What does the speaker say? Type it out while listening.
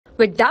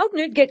With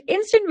Doubtnut, get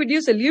instant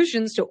video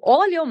solutions to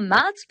all your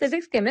maths,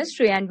 physics,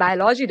 chemistry, and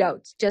biology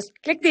doubts. Just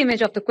click the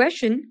image of the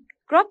question,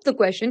 crop the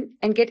question,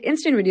 and get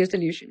instant video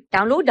solution.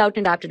 Download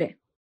Doubtnut app today.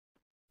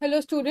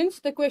 Hello students,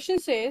 the question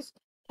says,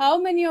 how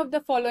many of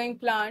the following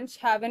plants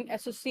have an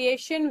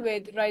association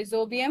with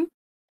Rhizobium?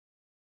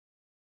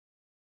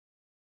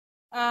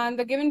 And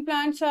the given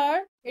plants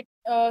are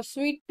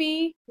sweet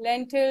pea,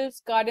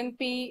 lentils, garden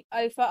pea,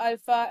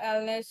 alfalfa,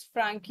 alnus,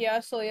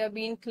 frankia,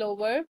 soybean,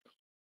 clover,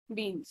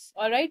 beans.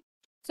 All right.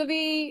 So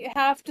we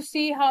have to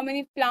see how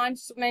many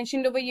plants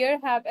mentioned over here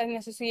have an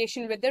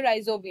association with the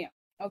Rhizobium.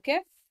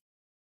 Okay.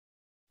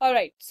 All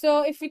right.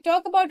 So if we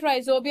talk about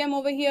Rhizobium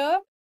over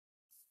here,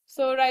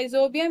 so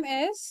Rhizobium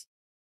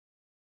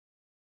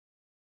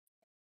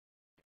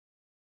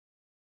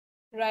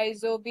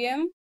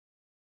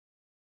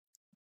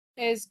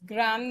is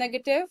gram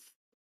negative.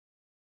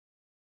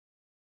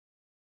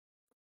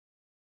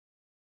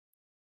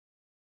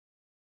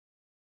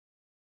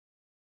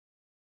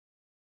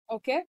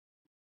 Okay.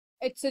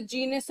 It's a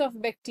genus of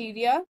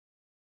bacteria.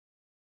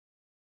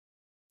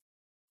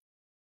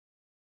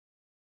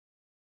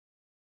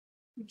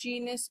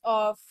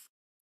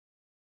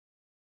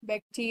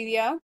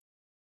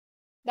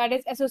 That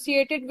is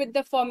associated with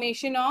the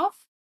formation of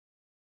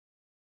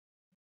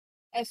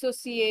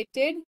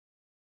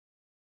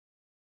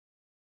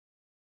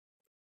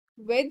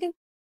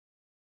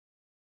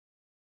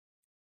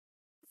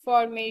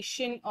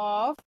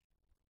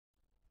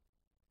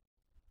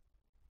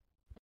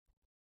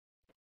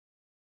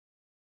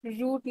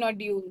root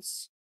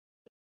nodules.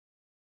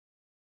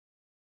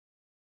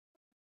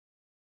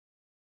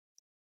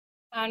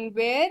 And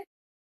where?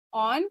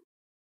 On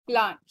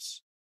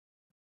plants.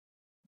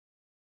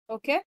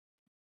 Okay.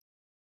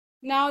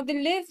 Now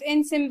they live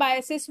in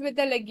symbiosis with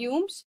the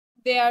legumes.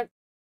 They are,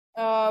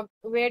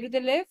 where do they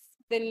live?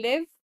 They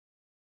live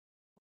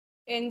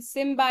in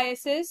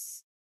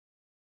symbiosis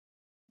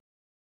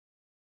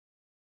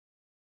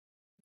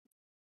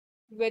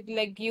with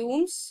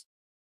legumes.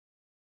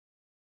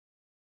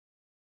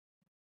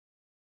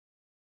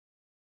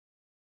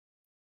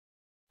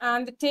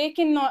 And they take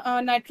in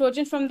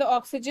nitrogen from the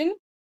oxygen.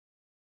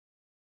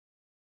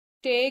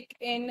 Take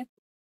in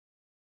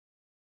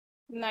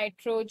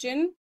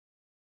nitrogen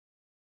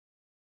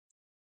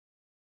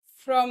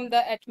from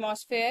the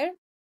atmosphere.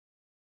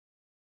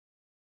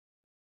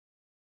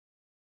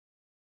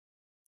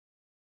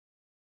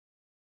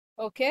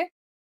 Okay.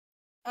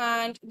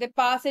 And they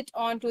pass it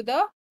on to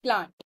the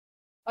plant.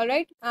 All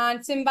right.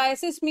 And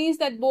symbiosis means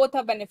that both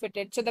are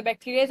benefited. So the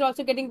bacteria is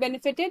also getting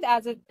benefited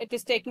as it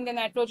is taking the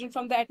nitrogen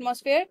from the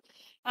atmosphere.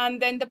 And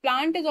then the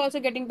plant is also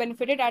getting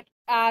benefited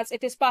as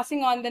it is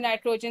passing on the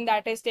nitrogen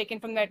that is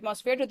taken from the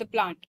atmosphere to the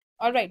plant.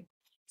 All right.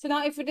 So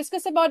now if we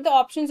discuss about the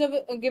options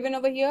given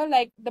over here,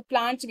 like the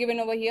plants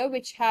given over here,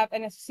 which have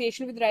an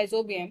association with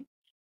Rhizobium.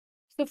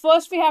 So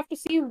first we have to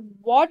see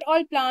what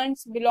all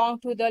plants belong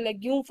to the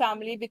legume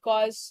family,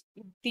 because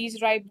these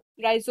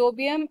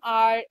Rhizobium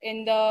are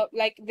in the,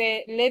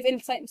 they live in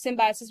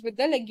symbiosis with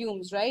the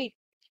legumes, right?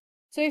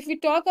 So if we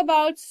talk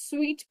about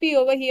sweet pea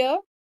over here,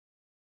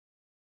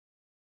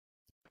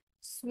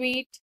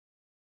 sweet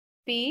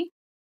pea,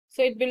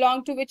 so it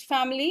belongs to which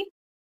family?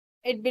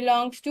 It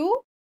belongs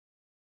to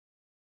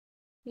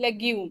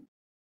legume.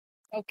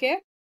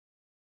 Okay.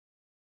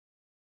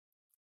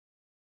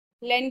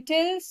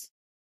 Lentils,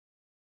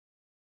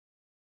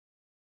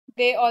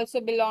 they also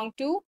belong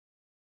to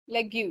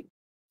legume.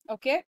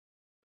 Okay.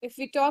 If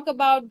we talk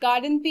about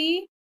garden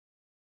pea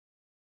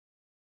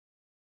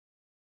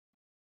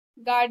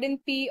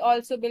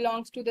also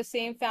belongs to the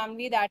same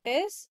family, that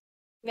is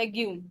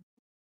legume.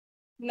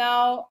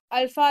 Now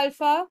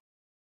alfalfa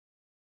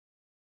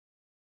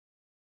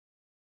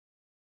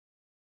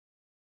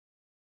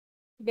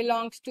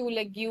belongs to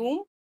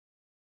legume.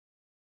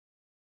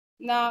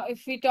 Now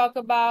if we talk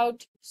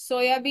about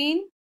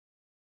soybean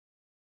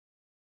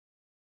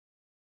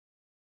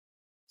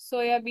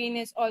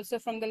is also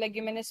from the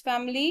leguminous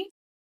family.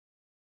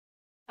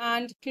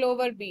 And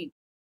clover bean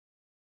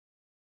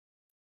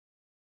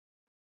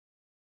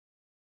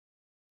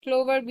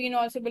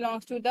also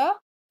belongs to the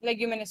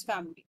leguminous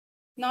family.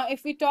 Now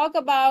if we talk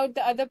about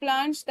the other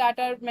plants that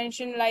are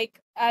mentioned,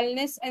 like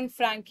Alnus and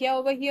Frankia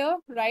over here,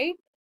 right?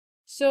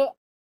 So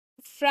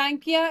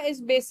Frankia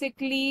is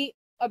basically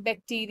a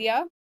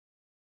bacteria.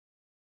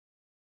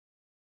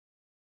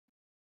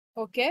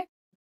 Okay.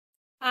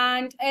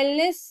 And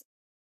Alnus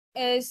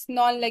is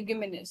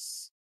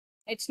non-leguminous.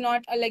 It's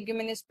not a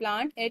leguminous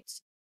plant.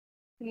 It's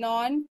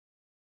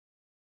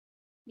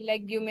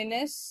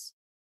non-leguminous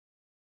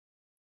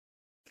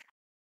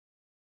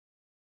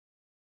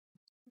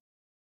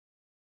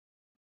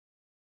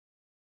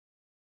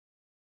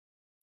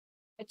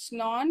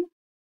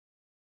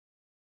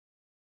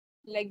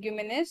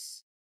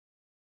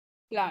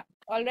plant.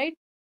 All right.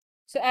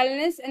 So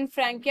Alnus and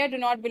Frankia do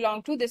not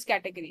belong to this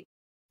category.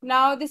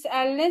 Now this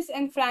Alnus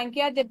and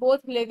Frankia, they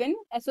both live in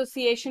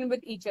association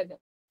with each other.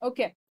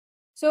 Okay.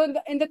 So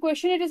in the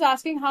question, it is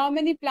asking how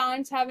many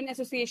plants have an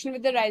association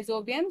with the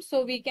Rhizobium.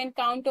 So we can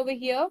count over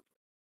here.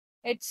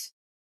 It's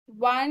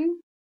 1,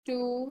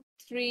 2,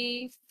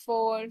 3,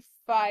 4,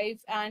 5,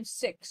 and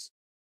 6.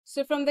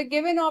 So from the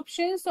given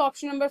options, so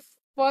option number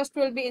first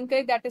will be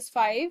incorrect, that is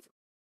 5.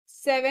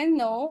 7,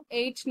 no.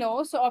 8,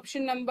 no. So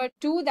option number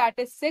 2, that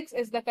is 6,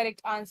 is the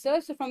correct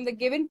answer. So from the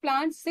given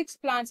plants, 6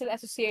 plants are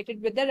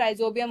associated with the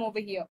rhizobium over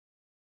here.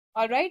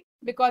 All right,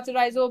 because the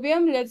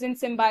rhizobium lives in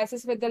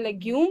symbiosis with the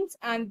legumes,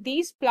 and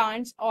these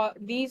plants, or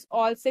these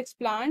all 6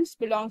 plants,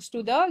 belongs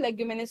to the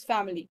leguminous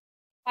family.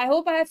 I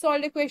hope I have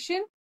solved the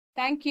question.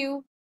 Thank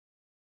you.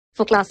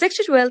 For class 6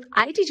 to 12,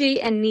 IIT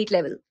JEE and NEET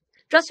level.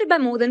 Trusted by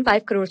more than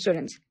 5 crore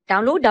students.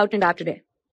 Download Doubtnut app today.